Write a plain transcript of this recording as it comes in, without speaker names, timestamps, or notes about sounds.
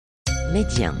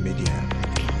ميديان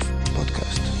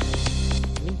بودكاست.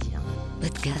 ميديان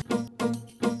بودكاست.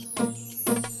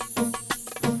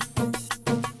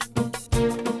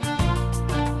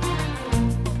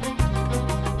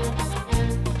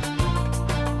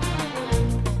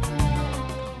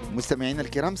 مستمعينا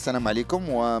الكرام، السلام عليكم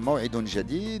وموعد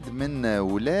جديد من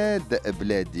ولاد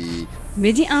بلادي.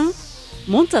 ميدي 1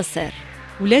 منتصر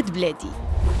ولاد بلادي.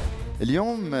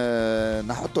 اليوم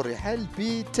نحط الرحال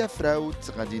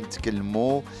بتفراوت، غادي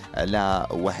نتكلموا على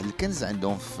واحد الكنز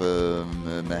عندهم في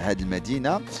هذه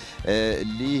المدينة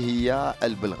اللي هي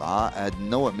البلغاء. هذا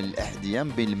النوع من الأحذية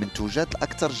بين المنتوجات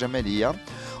الأكثر جمالية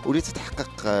واللي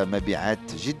تتحقق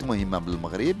مبيعات جد مهمة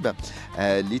بالمغرب.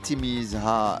 اللي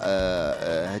تميزها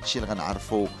هذا الشيء اللي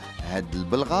غنعرفوا، هذا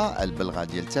البلغة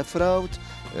ديال تفراوت،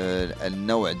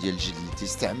 النوع ديال الجلد اللي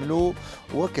تستعملوا،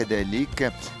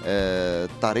 وكذلك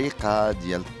الطريقة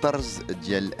ديال الطرز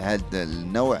ديال هذا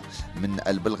النوع من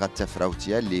البلغة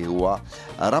التفراوتية اللي هو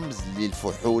رمز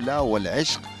للفحولة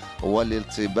والعشق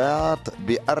والارتباط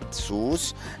بأرض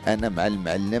سوس. أنا مع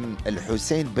المعلم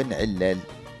الحسين بن علال.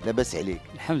 لاباس عليك؟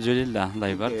 الحمد لله، الله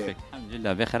يبارك فيك. الحمد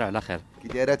لله بخير وعلى خير. كي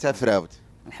دايره تفراوت؟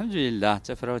 الحمد لله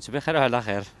تفراوت بخير وعلى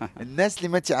خير. الناس اللي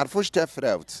ما تعرفوش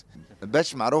تفراوت،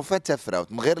 باش معروفه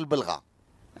تفراوت من غير البلغه؟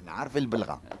 انا عارف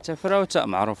البلغه. تفراوت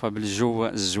معروفه بالجو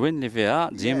الزوين اللي فيها،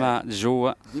 ديما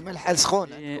الجو ديما الحال سخون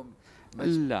عندكم؟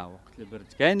 لا، وقت البرد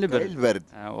كاين البرد،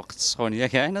 وقت السخونيه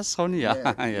كاينه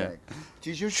السخونيه.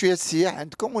 تيجيو شويه السياح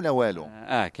عندكم ولا والو؟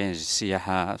 كاين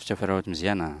السياحه في تفراوت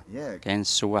مزيانه. كاين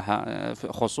السواحه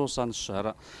خصوصا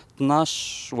الشهر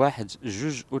 12 1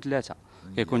 2 و3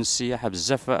 كيكون السياحه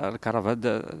بزاف. الكرف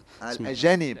هذا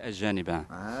الاجانب الاجانب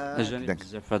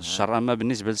بزاف في هذا الشهر. اما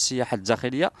بالنسبه للسياحه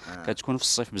الداخليه كتكون في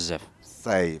الصيف بزاف،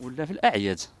 الصيف ولا في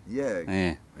الاعياد.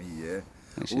 ايه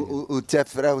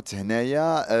وتفراوت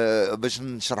هنايا باش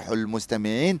نشرحوا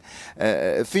للمستمعين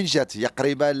فين جات. هي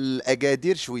قريبه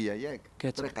لاكادير شويه، ياك؟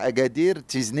 طريق اكادير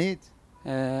تيزنيت.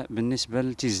 بالنسبه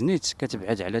لتيزنيت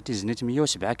كتبعد على تيزنيت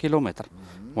 107 كيلومتر،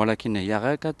 ولكن هي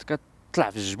غير كتطلع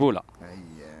في الجبوله.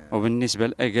 وبالنسبه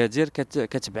لاكادير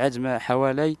كتبعد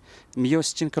حوالي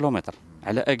 160 كيلومتر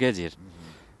على اكادير.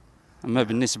 اما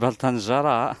بالنسبه لطنجه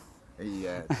راه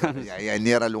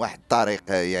يعني راه لواحد الطريق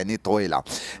يعني طويله.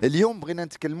 اليوم بغينا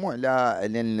نتكلموا على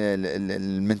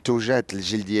المنتوجات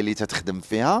الجلديه اللي تخدم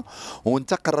فيها،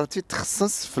 وانت قررتي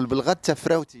تخصص في البلغه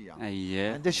التفراوتيه.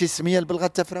 عندها شي سميه البلغه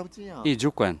التفراوتيه؟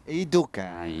 ايجوكان.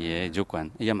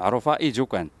 ايجوكان هي معروفه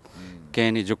ايجوكان.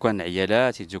 كاين ايجوكان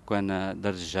عيالات، ايجوكان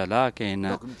للرجاله، كاين.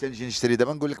 دونك انت نجي نشري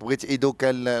دابا نقول لك بغيت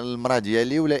ايدوكان المراه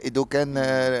ديالي ولا ايدوكان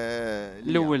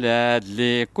الولاد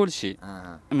لكل شيء.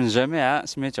 من جميع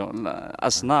سميتو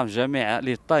الاصناف، جميع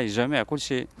لي طاي، جميع كل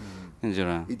شيء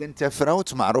نديروها. اذا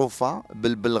تفراوت معروفه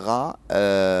بالبلغه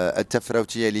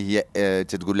التفراوتيه اللي هي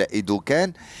تتقول لها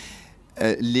ايدوكان،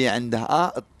 اللي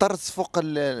عندها الطرز فوق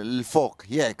الفوق،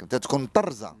 ياك؟ تكون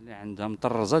مطرزه، اللي عندها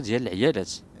مطرزه ديال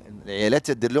العيالات. العيالات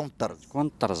تدير لهم الطرز، تكون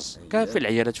الطرز. كافي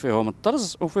العيالات فيهم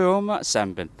الطرز وفيهم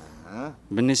سامبل.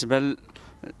 بالنسبه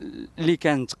اللي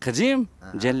كانت قديم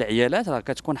ديال العيالات راه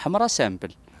كتكون حمراء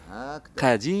سامبل.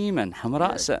 قديما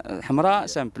حمراء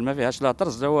سامبل، ما فيهاش لا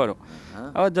طرز لا والو.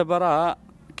 دابا راه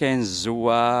كاين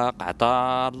الزواق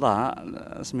عطا الله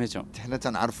سميتو. حنا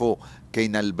تنعرفوا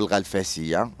كاينه البلغه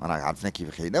الفاسيه، راه عرفنا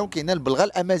كيف كاينه، وكاينه البلغه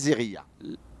الامازيغيه.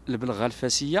 البلغه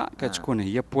الفاسيه كتكون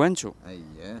هي بوانتو.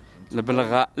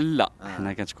 البلغه لا،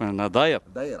 حنا كتكون لنا دايره.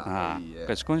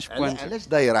 كتكونش بوانتو. علاش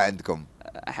دايره عندكم؟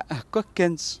 هكا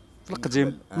كانت في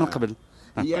القديم من قبل.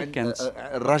 يعني كانت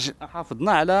الراجل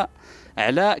حافظنا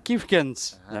على كيف كانت،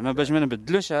 زعما باش ما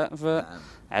نبدلوش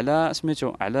على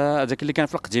سميتو على هذاك اللي كان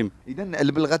في القديم. اذا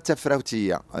البلغه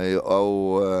التفراوتيه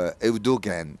او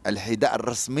ايدوكان الحذاء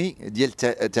الرسمي ديال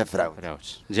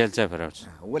تفراوت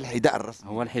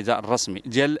هو الحذاء الرسمي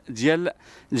ديال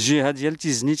الجهه ديال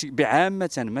تيزنيت بعامه،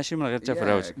 ماشي من غير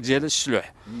تفراوت، ديال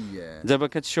الشلوح. دابا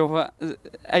كتشوف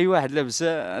اي واحد لابس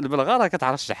البلغه راه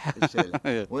كتعرف الشح.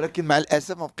 ولكن مع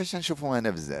الاسف ما بقيتش نشوفوا هنا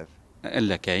بزاف.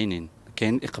 لا، كاين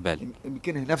اقبال.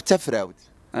 يمكن هنا في تفراوت،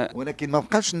 ولكن ما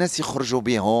بقاوش الناس يخرجوا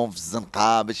بهم في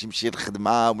الزنقه باش يمشي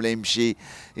للخدمه ولا يمشي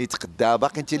يتقدى.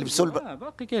 باقي تيلبسوا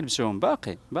باقي كيلبسوهم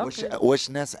باقي. واش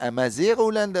ناس امازيغ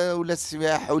ولا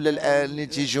السياح ولا اللي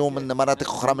تيجيو من مناطق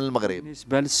اخرى من المغرب؟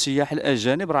 بالنسبه للسياح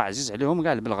الاجانب راه عزيز عليهم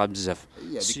كاع البلغه بزاف.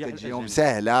 السياح تجيهم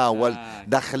سهله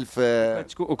داخل في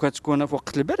وكتكون في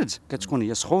وقت البرد كتكون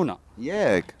هي سخونه،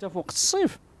 ياك؟ حتى في وقت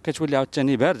الصيف كتولي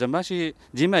عاوتاني بارده، ماشي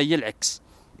ديما هي العكس.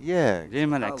 ياك؟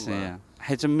 ديما العكس هي.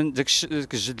 حيت من داك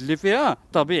الجلد اللي فيها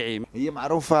طبيعي. هي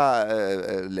معروفه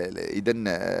اذا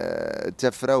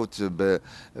تفراوت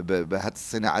بهذه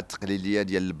الصناعه التقليديه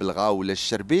ديال البلغه ولا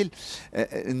الشربيل.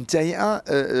 انت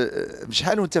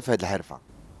بشحال وانت في هذه الحرفه؟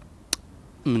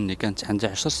 مني كانت عندي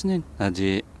 10 سنين،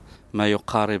 هذه ما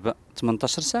يقارب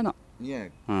 18 سنه.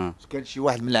 ياك اه كان شي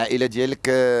واحد من العائله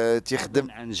ديالك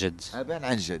تيخدم؟ عن جد. ابان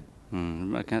عن جد.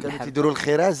 ما كان كانوا تيديروا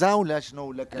الخرازه ولا شنو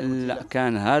ولا كانوا لا،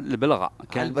 كان هاد البلغه،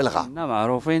 كان البلغة. كنا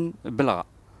معروفين بلغه.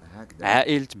 هكذا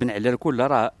عائله بن علال كلها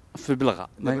راه في البلغه.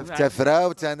 دابا في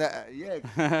تفراوت انا ياك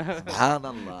سبحان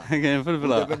الله. كاين في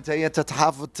البلغه. دابا انت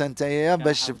تتحافظ انت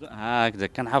باش هكذا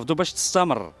كنحافظوا باش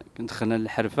تستمر. دخلنا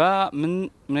الحرفه من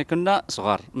ملي كنا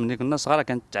صغار، ملي كنا صغار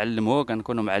كنتعلموا،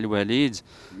 كنكونوا مع الوالد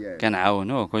ياك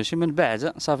كنعاونوه كلشي. من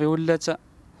بعد صافي ولات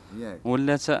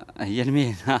هي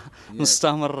المهنه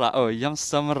مستمره، او هي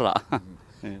مستمره.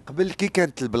 قبل كي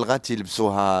كانت البلغه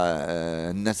تيلبسوها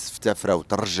الناس في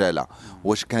تفراوت الرجاله،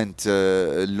 واش كانت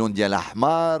اللون ديالها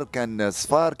احمر كان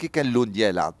صفار؟ كي كان اللون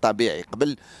ديالها الطبيعي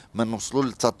قبل ما نوصلوا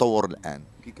للتطور الان؟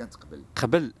 كي كانت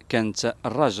قبل كانت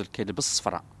الراجل كيلبس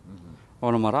الصفراء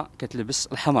والمراه كتلبس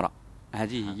الحمراء.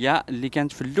 هذه هي اللي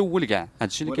كانت في الاول كاع، هذا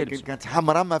الشيء اللي ولكن كانت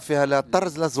حمراء ما فيها لا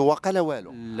طرز لا زواقه لا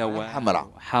والو. لا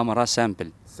حمراء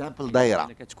سامبل دايره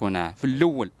اللي كتكون في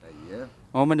الاول.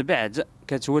 ومن بعد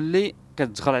كتولي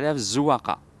كتدخل عليها في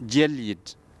الزواقه ديال اليد.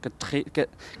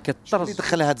 شنو اللي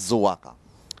دخل هاد الزواقه؟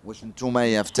 واش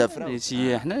نتوما في تفراوت؟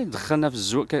 حنا دخلنا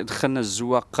في دخلنا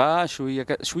الزواقه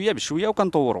شويه بشويه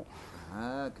وكنطوروا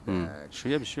هكذا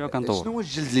شويه بشويه وكنطوروا. شنو هو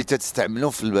الجلد اللي تستعملوه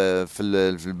في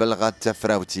البلغه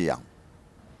التفراوتيه؟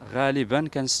 غالبا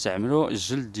كنستعملوا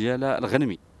الجلد ديال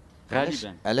الغنمي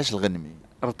غالبا. علاش الغنمي؟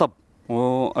 رطب،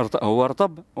 هو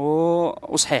رطب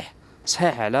وصحيح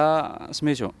على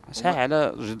سميتو، صحيح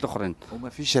على الجلد الاخرين. وما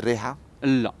فيش الريحه؟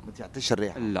 لا ما تعطيش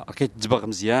الريحه؟ لا، كيتدبغ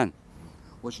مزيان.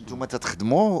 واش نتوما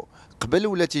تتخدموه قبل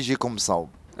ولا تيجيكم مصاوب؟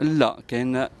 لا،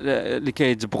 كاين اللي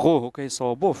كيدبغوه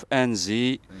وكيصوبوه في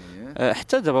انزي.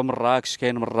 حتى دابا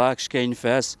مراكش كاين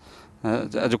فاس.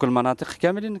 هذوك المناطق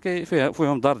كاملين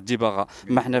فيهم دار الدباغه.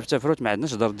 ما حنا في تفروت ما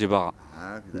عندناش دار الدباغه.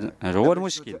 هذا هو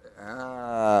المشكل.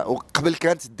 وقبل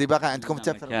كانت الدباغه عندكم في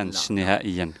تفروت؟ ما كانتش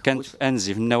نهائيا، كانت في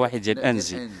انزي، في النواحي ديال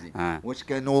انزي. واش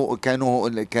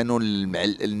كانوا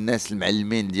الناس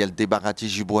المعلمين ديال الدباغه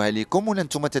تيجيبوها لكم ولا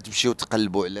انتم تتمشيو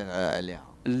تقلبوا عليها؟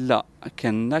 لا،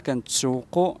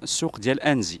 كنتسوقوا السوق ديال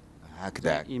انزي هكذا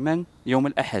دائما يوم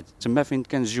الاحد. تما فين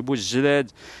كنجيبوا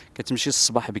الجلاد، كتمشي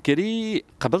الصباح بكري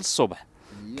قبل الصبح،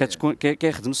 كتكون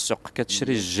كيخدم السوق،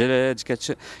 كتشري الجلاد،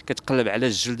 كتقلب على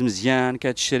الجلد مزيان،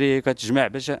 كتشري كتجمع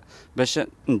باش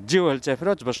نديوه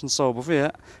لتفروت باش نصاوبوا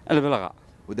فيها البلغه.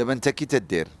 ودابا انت كي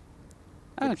تدير؟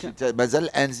 مازال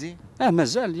الانزي؟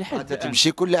 مازال لحد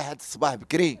تمشي كل احد الصباح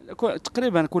بكري؟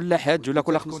 تقريبا كل حد ولا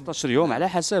كل 15 يوم على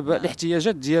حسب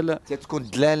الاحتياجات ديال. تكون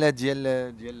دلاله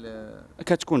ديال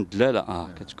كتكون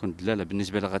دلاله. كتكون دلاله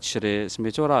بالنسبه لغتشري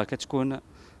سميتو، راه كتكون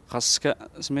خاصك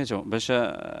سميتو باش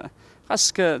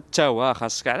خاصك التاوا،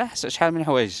 خاصك على حسب شحال من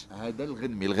حوايج. هذا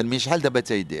الغنمي شحال دابا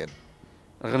تيدير؟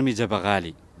 الغنمي دابا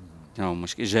غالي، هو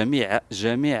مشكل.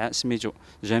 جميع سميتو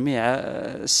جميع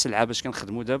السلعه باش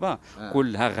كنخدموا دابا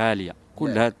كلها غاليه،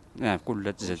 كلها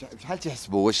تزاد. شحال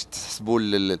تيحسبوا؟ واش تحسبوا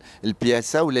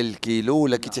البياسه ولا الكيلو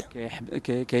ولا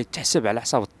كيتحسب على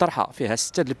حساب الطرحه، فيها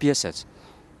 6 البياسات.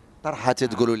 طرحه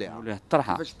تقولوا لها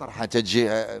الطرحه كيفاش طرحه تجي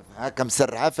هكا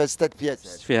مسرعه فيها 6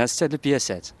 بياسات؟ فيها 6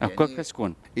 البياسات هكا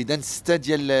كتكون. اذا 6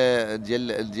 ديال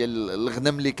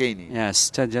الغنم اللي كاينين.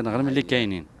 6 ديال الغنم اللي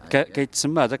كاينين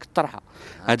كيتسمى هذاك الطرحه.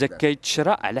 هذاك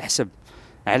كيتشرى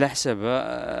على حسب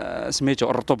سميتو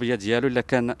الرطوبيه ديالو،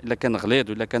 الا كان غليظ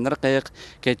ولا كان رقيق.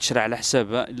 كيتشرى على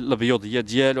حسب الابيضيه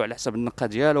ديالو، على حسب النقه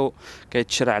ديالو.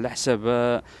 كيتشرى على حسب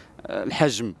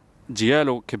الحجم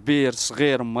ديالو، كبير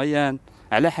صغير ميان،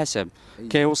 على حسب.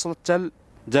 كيوصل حتى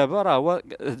دابا راه هو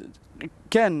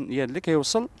كان اللي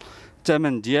كيوصل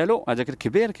الثمن ديالو هذاك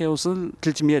الكبير كيوصل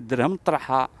 300 درهم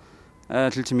الطرحه،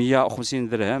 350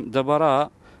 درهم. دابا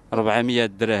راه 400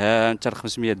 درهم حتى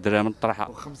 500 درهم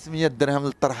الطرحه. 500 درهم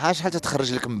للطرحه شحال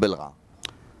تتخرج لك مبلغه؟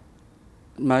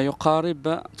 ما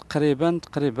يقارب تقريبا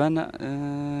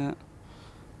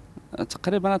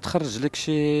تخرج لك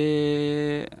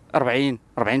شي 40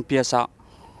 بياسه.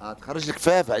 تخرج لك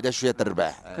فيها بعدا شويه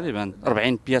تربح تقريبا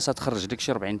 40 بياسه، تخرج لك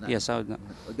شي 40 بياسه.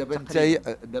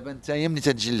 دابا انت ملي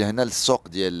تجي لهنا للسوق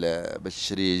ديال باش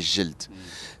تشري الجلد،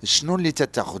 شنو اللي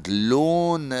تاخذ؟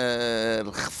 اللون،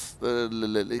 الخف،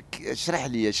 اشرح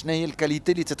لي شنو هي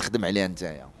الكاليتي اللي تتخدم عليها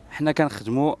نتايا؟ حنا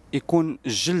كنخدموا يكون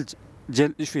الجلد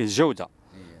ديال فيه الجوده.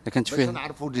 كانت فيه باش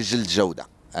نعرفوا الجلد جوده.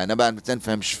 انا ما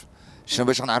تنفهمش شنو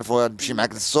باش نعرفوا. نمشي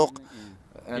معاك للسوق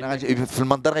انا في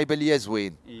المنظر غيبان ليا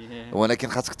زوين، ولكن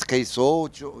خاصك تقيسو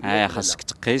خاصك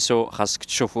تقيسو، خاصك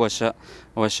تشوف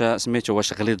واش سميتو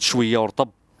واش غليظ شويه ورطب.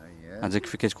 هذاك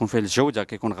في كتكون فيه الجوده،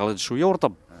 كيكون غليظ شويه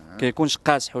ورطب، كيكونش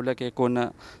قاسح ولا كيكون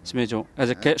سميتو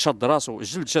هذاك شاد راسو،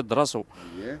 الجلد شاد راسو.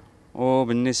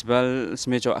 وبالنسبه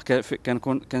سميتو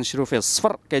كنشريو فيه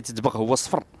الصفر، كيتدبغ هو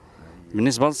الصفر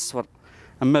بالنسبه للصفر.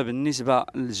 اما بالنسبه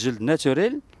للجلد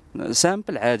ناتوريل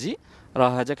سامبل عادي،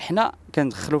 راه هذاك حنا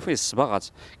كندخلوا فيه الصباغات.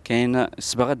 كاين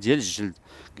الصباغات ديال الجلد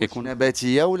كيكون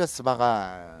نباتيه ولا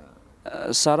الصباغه؟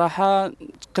 صراحه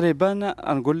تقريبا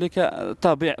نقول لك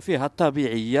فيها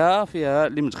الطبيعيه، فيها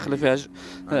اللي مدخله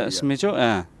فيها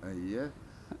سميتو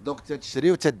دونك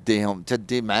تشري وتديهم،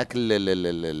 تدي معاك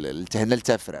التهنه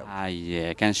التفراوت.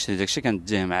 كنشري داكشي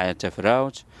كنديه معايا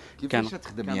التفراوت. كيفاش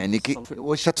تخدم يعني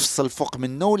واش تفصل فوق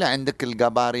منه ولا عندك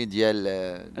الكاباري ديال؟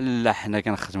 لا حنا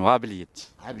كنخدموا غير باليد.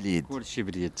 باليد كلشي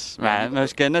باليد، ما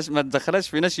كانش ما تدخلش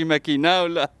فينا شي ماكينه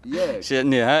ولا شي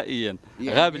نهائيا،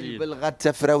 غير باليد. البلغه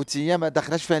التفراوتيه ما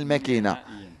دخلش فيها الماكينه،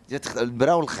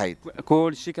 البرا والخيط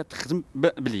كلشي كتخدم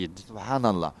باليد. سبحان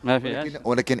الله. ما فيهاش.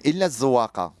 ولكن الا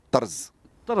الزواقه الطرز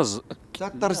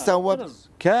تا هو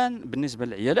كان بالنسبه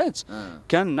للعيالات.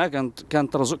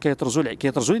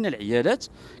 كيطرزوا لنا العيالات،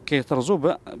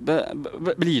 كيطرزوا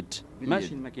باليد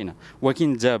ماشي الماكينه.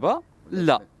 ولكن دابا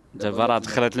لا، دابا راه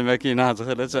دخلت الماكينه،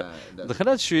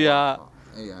 دخلت شويه،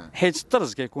 حيت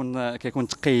الطرز كيكون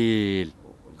ثقيل،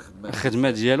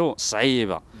 الخدمه ديالو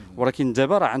صعيبه. ولكن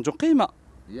دابا راه عنده قيمه،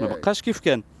 ما بقاش كيف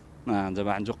كان.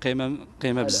 دابا عنده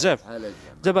قيمه بزاف.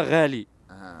 دابا غالي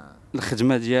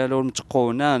الخدمه ديالو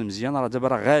متقونه مزيان، راه دابا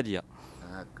راه غاليه.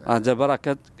 دابا راه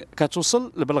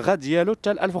كتوصل البلغه ديالو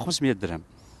حتى ل 1500 درهم.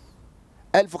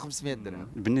 1500 درهم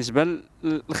بالنسبه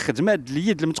للخدمه ديال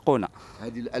اليد المتقونه.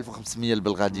 هذه 1500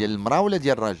 البلغه ديال المراه ولا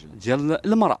ديال الراجل؟ ديال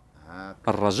المراه.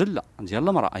 الراجل لا، ديال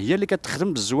المراه هي اللي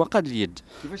كتخدم بالزواقه ديال اليد.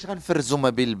 كيفاش غنفرزوا ما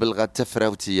بين البلغه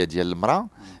التفراوتيه ديال المراه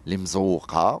اللي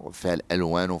مزوقه وفيها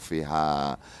الالوان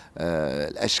وفيها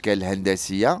الاشكال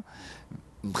الهندسيه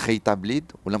مخيطه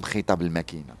باليد ولا مخيطه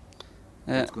بالماكينه؟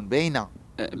 تكون باينه.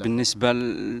 بالنسبه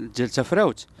ديال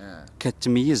التفراوت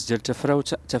كتميز ديال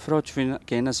التفراوت فين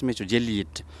كاينه سميتو ديال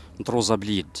اليد، مطروزه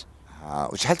باليد.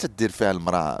 وشحال تدير فيها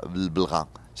المراه بالبلغه؟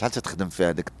 شحال تخدم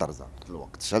فيها ديك الطرزه في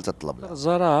الوقت؟ شحال تطلب لها؟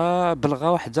 الطرزه راه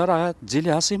بلغه واحده راه تجي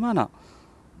ليها سيمانه.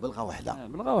 بلغه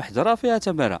واحده راه فيها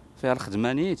تماره، فيها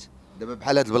الخدمه نيت. دابا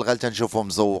بحال هاد البلغه اللي تنشوفهم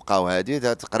مزوقه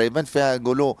وهذه تقريبا فيها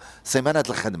نقولوا سيمانات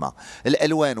الخدمه.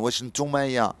 الالوان واش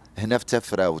نتوما هنا في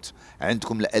تفراوت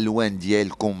عندكم الالوان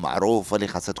ديالكم معروفه اللي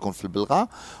خاصها تكون في البلغه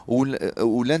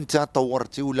ولا انت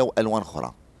طورتي ولاو الوان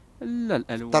اخرى؟ لا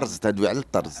الالوان الطرز تدوي على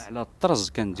الطرز. على الطرز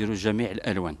كنديروا جميع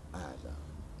الالوان.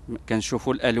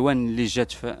 كنشوفوا الالوان اللي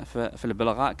جات في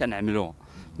البلغه كنعملوها،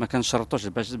 ما كنشرطوش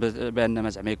بان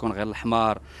زعما يكون غير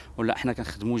الاحمر ولا. احنا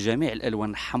كنخدموا جميع الالوان،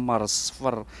 الحمر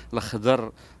الصفر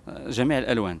الخضر، جميع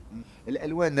الالوان.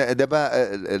 دابا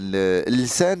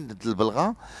اللسان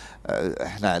البلغه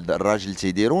احنا الراجل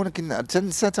تيديروا، ولكن حتى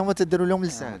النساء هما تديروا لهم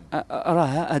لسان. راه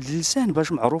هذا اللسان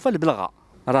باش معروفه البلغه.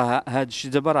 راه هذا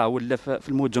الشيء دابا راه ولا في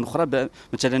المدن اخرى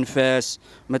مثلا فاس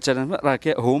مثلا، راه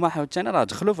هما حاوتاني راه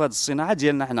دخلوا في هذه الصناعه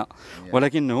ديالنا حنا.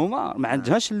 ولكن هما ما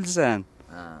عندهاش اللسان،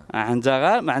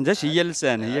 عندها ما عندهاش هي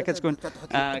اللسان. هي كتكون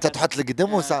تتحط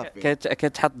القدم وصافي،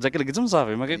 كتحط ذاك القدم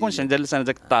صافي، ما كيكونش عندها اللسان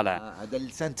ذاك الطالع. هذا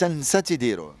اللسان حتى النساء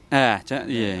تيديروه.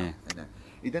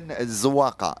 اذا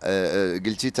الزواقه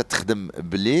قلتي تتخدم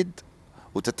باليد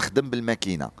وتتخدم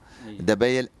بالماكينه.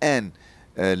 دابا الان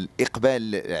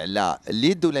الاقبال على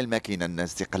اليد ولا الماكينه؟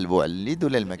 الناس تيقلبوا على اليد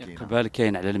ولا الماكينه؟ الاقبال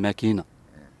كاين على الماكينه.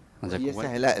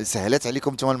 هي سهلت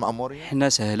عليكم انتم المأموريه؟ حنا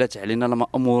سهلت علينا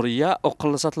المأموريه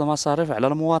وقلصت المصاريف على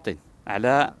المواطن،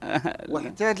 على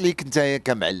وحتى اللي كنت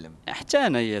كمعلم. حتى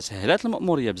انايا سهلات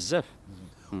المأموريه بزاف.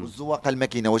 والزواقه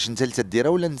الماكينه واش انت اللي تديرها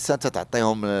ولا النساء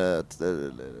تعطيهم؟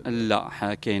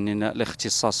 لا، كاينين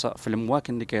الاختصاص في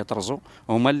المواكن اللي كيطرزوا،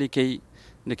 هما اللي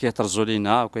كيطرزوا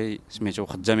لينا سميتو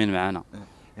خدامين معنا.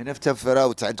 هنا في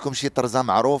تفراوت عندكم شي طرزه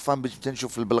معروفه باش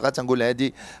تنشوف البلغه تنقول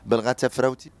هذه بلغه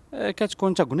تفراوتي؟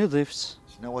 كتكون تاكونيضيفت.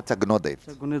 شنو هو تاكونيضيفت؟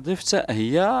 تاكونيضيفت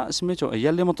هي سميتو هي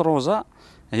اللي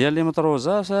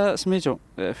مطروزه سميتو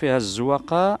فيها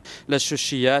الزواقه، لا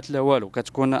الشوشيات لا والو،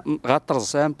 كتكون غير طرز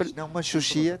سامبل. شنو هما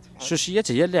الشوشيات؟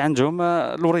 الشوشيات هي اللي عندهم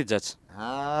الوريدات.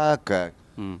 هاكاك.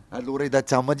 هاد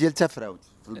الوريدات هما ديال تفراوت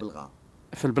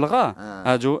في البلغه.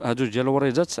 هادو ديال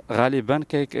الوريدات غالبا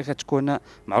كتكون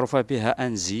معروفه بها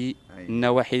انزي،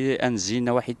 النواحي انزي،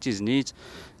 نواحي تيزنيت،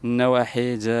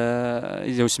 نواحي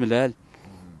دوسملال.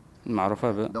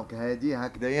 معروفه دونك هذه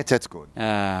هكذايا تتكون.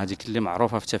 هذيك اللي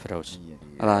معروفه في تفراوت. هي.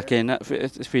 راه كاينه في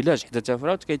فيلاج حدا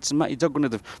تفراوت كيتسمى ايتاك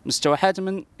نظيف، مستوحاه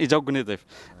من ايتاك نظيف،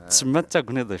 تسمى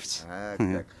ايتاك نظيف.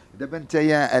 هكذاك. دابا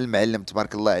نتايا المعلم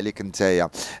تبارك الله عليك، نتايا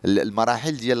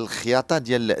المراحل ديال الخياطه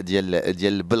ديال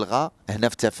البلغه هنا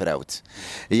في تفراوت،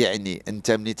 يعني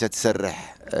انت ملي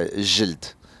تتسرح الجلد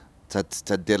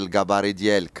تدير الكاباري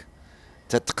ديالك،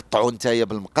 تتقطعو نتايا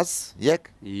بالمقص ياك؟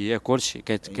 هي كلشي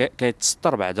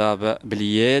كيتسطر بعدا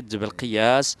باليد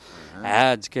بالقياس،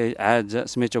 عاد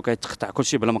سميتو كيتقطع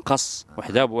كلشي بالمقص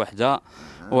وحده بوحده،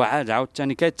 وعاد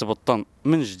عاوتاني كيتبطن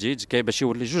من جديد باش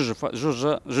يولي جوج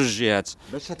جهات.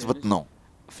 باش تبطنو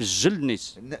في الجلد نيت،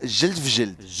 الجلد في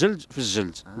جلد، الجلد في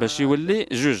الجلد باش يولي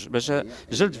جوج، باش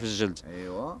جلد في الجلد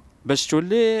ايوا باش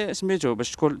تولي سميتو،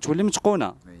 باش تولي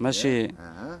متقونه، ماشي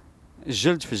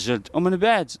الجلد في الجلد. ومن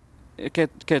بعد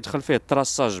كيدخل فيه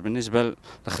التراساج. بالنسبه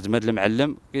لخدمه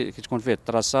المعلم كتكون فيه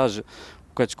التراساج،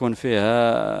 وكتكون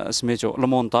فيها سميتو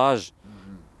المونتاج.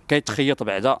 كيتخيط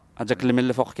بعدا هذاك من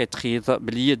الفوق كيتخيط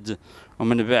باليد،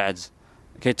 ومن بعد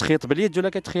كيتخيط باليد ولا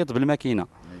كيتخيط بالماكينه،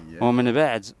 ومن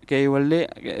بعد كيولي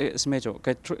سميتو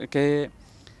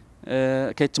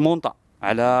كيتمونطا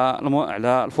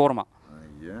على الفورمه،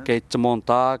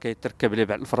 كيتمونطا كيتركب ليه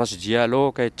بعد الفراش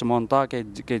ديالو، كيتمونطا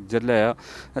كيدير ليه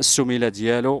السميله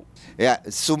ديالو. يا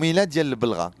السميله ديال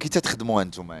البلغه كي تخدموها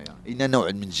نتوما؟ اين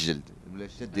نوع من الجلد ولا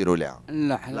اش تديروا لها؟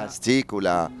 لا بلاستيك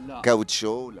ولا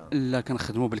كاوتشو ولا؟ لا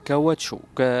كنخدموا بالكاوتشو.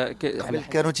 قبل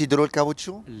كانوا تيديروا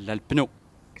الكاوتشو؟ لا البنو.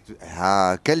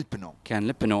 كالبنو. كان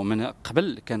البنو من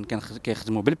قبل كان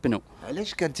كيخدموا بالبنو.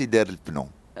 علاش كان تيدار البنو؟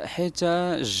 حيت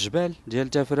الجبال ديال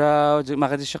تافرا ما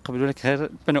غاديش يقبلوا لك غير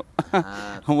البنو.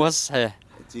 هو الصحيح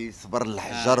تيصبر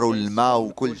الحجر والماء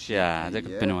وكل شيء. هذاك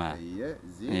البنو.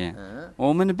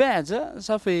 ومن بعد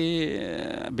صافي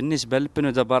بالنسبه للبنو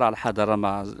دابا راه الحضاره،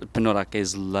 ما البنو راه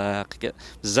كيزلق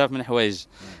بزاف من الحوايج.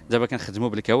 دابا كنخدموا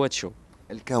بالكاوتشو.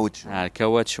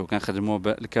 الكاوتشو كنخدموا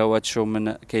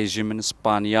بالكاوتشو، كيجي من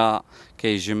اسبانيا،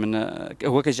 كيجي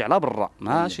هو كيجي على برا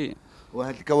ماشي.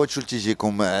 وهذا الكاوتشو اللي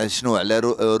تيجيكم شنو على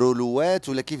رولوات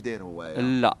ولا كيف داير هو؟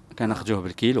 لا كناخذوه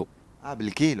بالكيلو.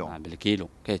 بالكيلو. بالكيلو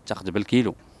كيتاخذ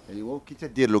بالكيلو. ايوا. كي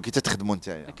تدير له كي تخدموا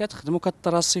نتايا؟ كتخدموا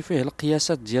كتراسي فيه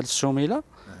القياسات ديال السميله،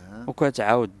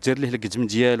 وكتعاود دير ليه القدم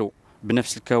ديالو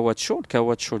بنفس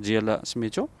الكاوتشو ديال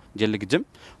سميتو ديال القدم،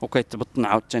 وكيتبطن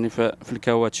عاوتاني في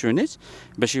الكاوتشو نيت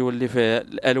باش يولي فيه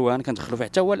الالوان. كندخلوا فيه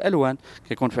حتى هو الالوان،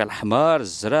 كيكون فيه الاحمر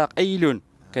الزرق اي لون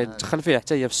كيدخل فيه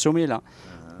حتى هي في السميله،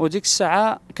 وديك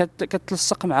الساعه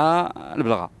كتلصق مع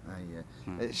البلغه.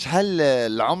 شحال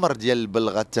العمر ديال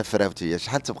البلغه التفراوتيه؟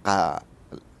 شحال تبقى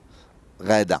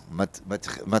غاده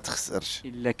ما تخسرش؟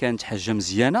 الا كانت حاجه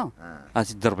مزيانه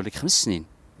غتضرب لك 5 سنين.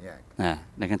 الا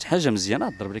كانت حاجه مزيانه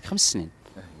تضرب لك 5 سنين.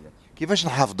 كيفاش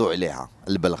نحافظوا عليها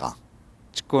البلغه؟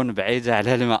 تكون بعيده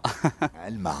على الماء.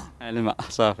 الماء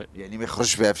صافي، يعني ما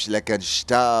يخرجش فيها لا كان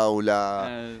الشتاء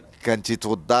ولا كان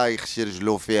تيتوضا يخشي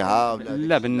رجلو فيها ولا؟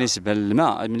 لا بالنسبه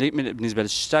للماء، بالنسبه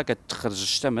للشتاء كتخرج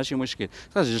الشتاء ماشي مشكل،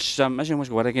 خرج الشتاء ماشي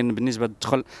مشكل، ولكن بالنسبه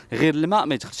تدخل غير الماء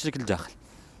ما يدخلش لك لداخل.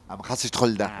 ما خاصش يدخل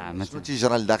لداخل. شنو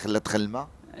تيجرى لداخل لا دخل الماء؟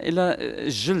 الا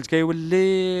الجلد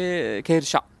كيولي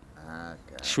كيرشى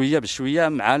شويه بشويه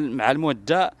مع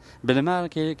المده بالماء،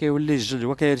 كيولي الجلد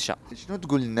هو كيرشى. شنو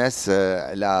تقول للناس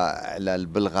على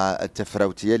البلغه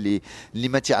التفراوتيه اللي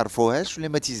ما تعرفوهاش واللي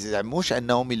ما تيزعموش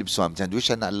انهم يلبسوها؟ ما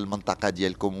تندويش انا على المنطقه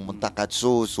ديالكم ومنطقه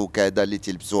سوس وكذا اللي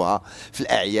تلبسوها في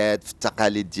الاعياد، في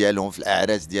التقاليد ديالهم، في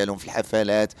الاعراس ديالهم، في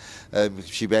الحفلات،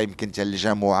 شي بها يمكن حتى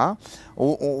الجامعه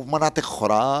ومناطق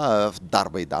اخرى في الدار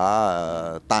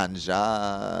البيضاء، طنجه،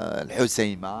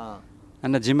 الحسيمه.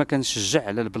 انا ديما كنشجع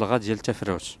على البلغه ديال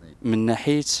التفراوت من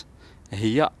ناحيه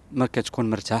هي ما كتكون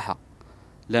مرتاحه،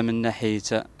 لا من ناحيه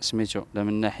سميتو، لا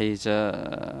من ناحيه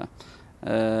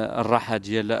الراحه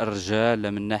ديال الرجال، لا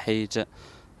من ناحيه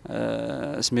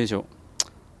سميتو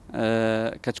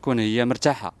كتكون هي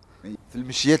مرتاحه في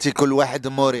المشيه. كل واحد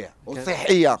مريح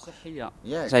وصحيه.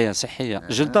 صحيه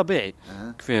جلد طبيعي،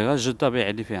 فيها غير جلد طبيعي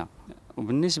اللي فيها.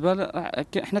 وبالنسبه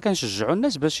حنا كنشجعوا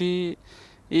الناس باش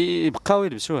يبقاو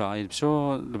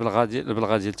يلبسوا البلغه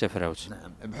ديال التفراوت.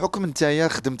 نعم. بحكم نتايا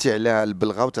خدمتي على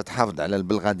البلغه وتتحافظ على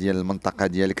البلغه ديال المنطقه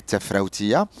ديالك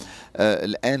التفراوتيه،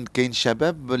 الان كاين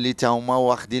شباب اللي تاهما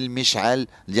واخدين المشعل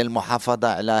ديال المحافظه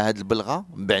على هذه البلغه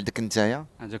من بعدك نتايا.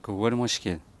 هذاك هو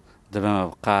المشكل دابا، ما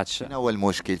بقاتش. شنو هو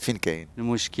المشكل؟ فين كاين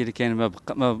المشكل؟ كاين ما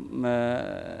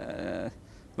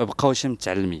بقاوش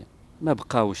متعلمين، ما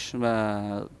بقاوش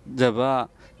دابا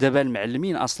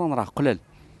المعلمين اصلا راه قلال،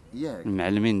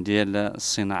 المعلمين ديال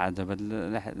الصناعه دابا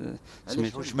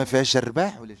واش ما فيهاش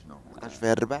الرباح ولا شنو؟ ما بقاش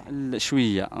فيها الرباح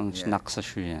شويه ناقصه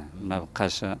شويه، ما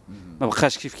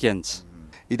بقاش كيف كانت.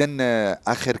 اذا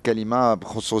اخر كلمه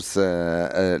بخصوص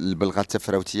البلغه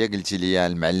التفراوتيه. قلتي لي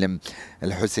المعلم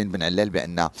الحسين بن علال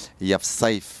بان هي في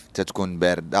الصيف تتكون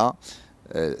بارده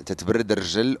تتبرد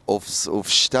الرجل، وفي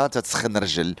الشتاء تتسخن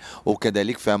الرجل،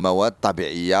 وكذلك فيها مواد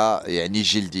طبيعيه يعني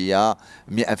جلديه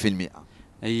 100%.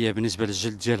 هي بالنسبه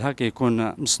للجلد ديالها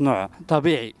كيكون مصنوع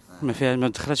طبيعي، ما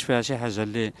دخلتش فيها شي حاجه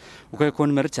اللي،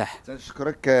 وكيكون مرتاح.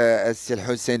 تنشكرك السي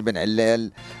الحسين بن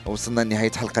علال. وصلنا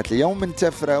لنهايه حلقه اليوم من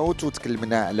تفراوت،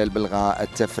 وتكلمنا على البلغه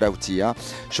التفراوتيه.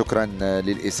 شكرا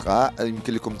للاصغاء.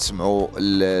 يمكن لكم تسمعوا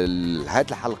هذه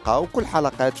الحلقه وكل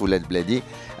حلقات ولاد بلادي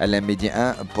على ميدي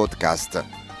ان بودكاست.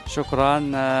 شكرا.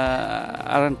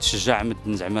 انا نتشجع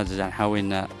مدن زعما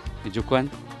نحاول دوكان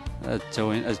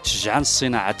تشجعان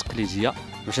الصناعه التقليديه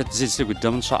باش تزيد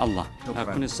لقدام ان شاء الله.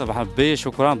 كوني الصباح بي.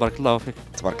 شكرا، بارك الله فيك.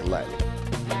 تبارك الله عليك.